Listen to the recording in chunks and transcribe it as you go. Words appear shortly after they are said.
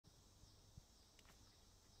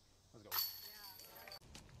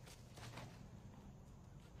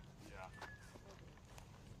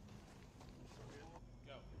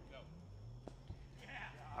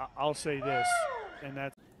I'll say this, and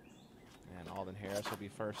that's. And Alden Harris will be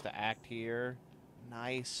first to act here.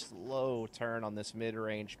 Nice slow turn on this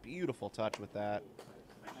mid-range. Beautiful touch with that.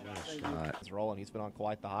 Nice shot. He's rolling. He's been on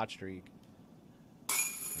quite the hot streak.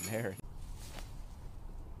 And there.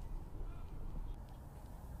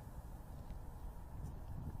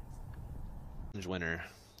 Winner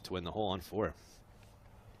to win the hole on 4.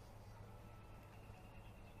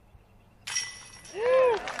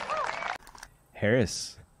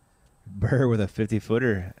 Harris, Burr with a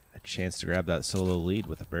 50-footer, a chance to grab that solo lead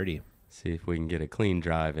with a birdie. See if we can get a clean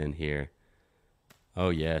drive in here. Oh,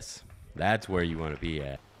 yes. That's where you want to be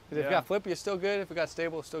at. If it got flippy, it's still good. If it got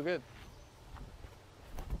stable, it's still good.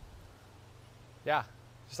 Yeah,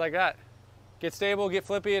 just like that. Get stable, get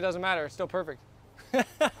flippy, it doesn't matter. It's still perfect.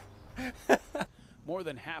 More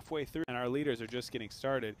than halfway through, and our leaders are just getting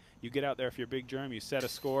started. You get out there for your big germ, you set a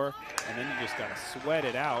score, and then you just got to sweat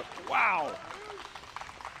it out. Wow!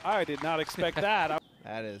 I did not expect that.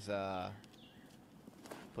 That is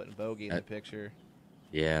putting bogey in the picture.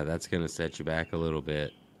 Yeah, that's going to set you back a little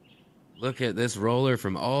bit. Look at this roller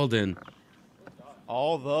from Alden.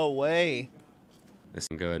 All the way. Let's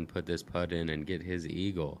go ahead and put this putt in and get his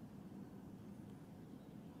eagle.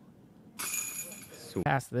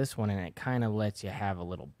 Past this one, and it kind of lets you have a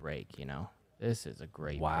little break, you know. This is a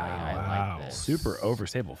great play. I like this. Super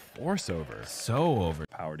overstable, force over. So over.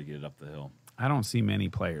 Power to get it up the hill. I don't see many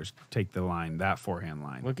players take the line, that forehand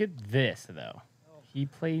line. Look at this, though. He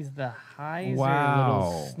plays the hyzer Wow.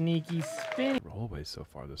 little sneaky spin. Rollaway so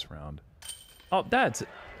far this round. Oh, that's...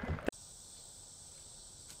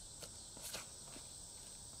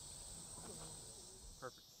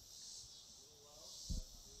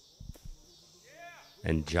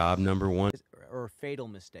 And job number 1. Or fatal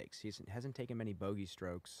mistakes. He hasn't taken many bogey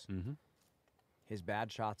strokes. Mm-hmm. His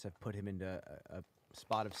bad shots have put him into a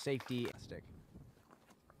spot of safety. Look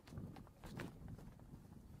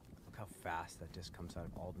how fast that disc comes out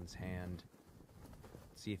of Alden's hand.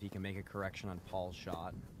 See if he can make a correction on Paul's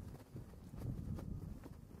shot.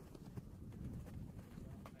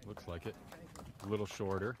 Looks like it. A little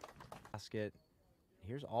shorter. Basket.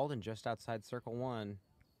 Here's Alden just outside circle 1.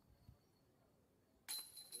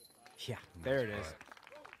 Yeah, there it is.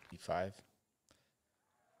 E5.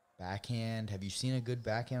 Backhand. Have you seen a good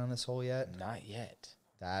backhand on this hole yet? Not yet.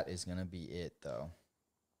 That is going to be it, though.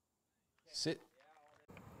 Sit.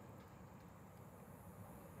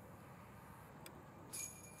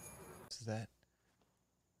 Is that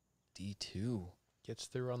D2? Gets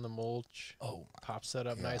through on the mulch. Oh, pops that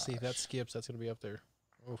up nicely. If that skips, that's going to be up there.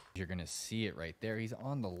 Oof. You're going to see it right there. He's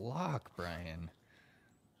on the lock, Brian.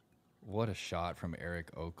 What a shot from Eric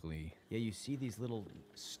Oakley. Yeah, you see these little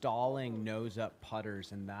stalling nose-up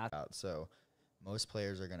putters, and that. So most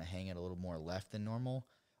players are going to hang it a little more left than normal.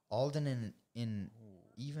 Alden in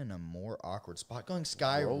even a more awkward spot, going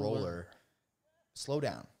sky roller. Slow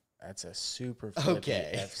down. That's a super flippy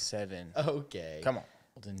F7. Okay. Come on.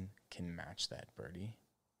 Alden can match that birdie.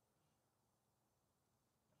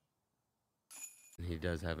 He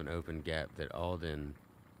does have an open gap that Alden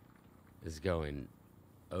is going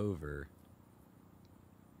over.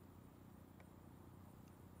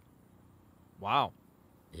 Wow.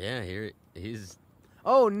 Yeah, here he's...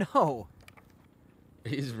 Oh, no.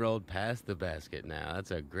 He's rolled past the basket now.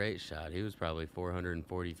 That's a great shot. He was probably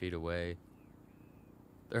 440 feet away.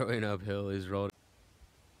 Throwing uphill, he's rolled.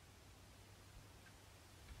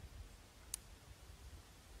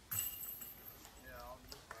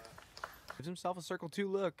 Gives himself a circle 2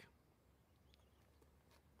 look.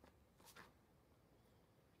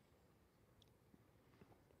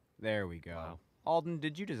 There we go. Wow. Alden,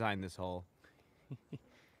 did you design this hole?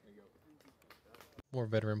 More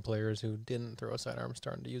veteran players who didn't throw a sidearm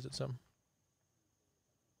starting to use it some.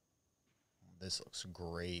 This looks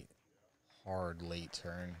great. Hard late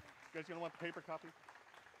turn. You guys gonna want the paper copy?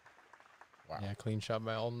 Wow. Yeah, clean shot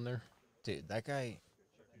by Alden there. Dude, that guy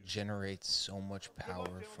generates so much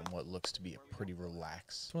power from what looks to be a pretty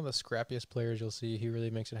relaxed. It's one of the scrappiest players you'll see. He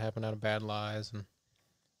really makes it happen out of bad lies, and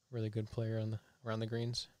really good player on around the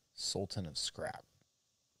greens. Sultan of scrap.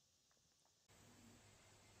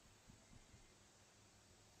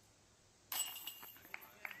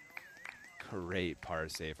 Great par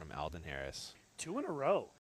save from Alden Harris. 2 in a row.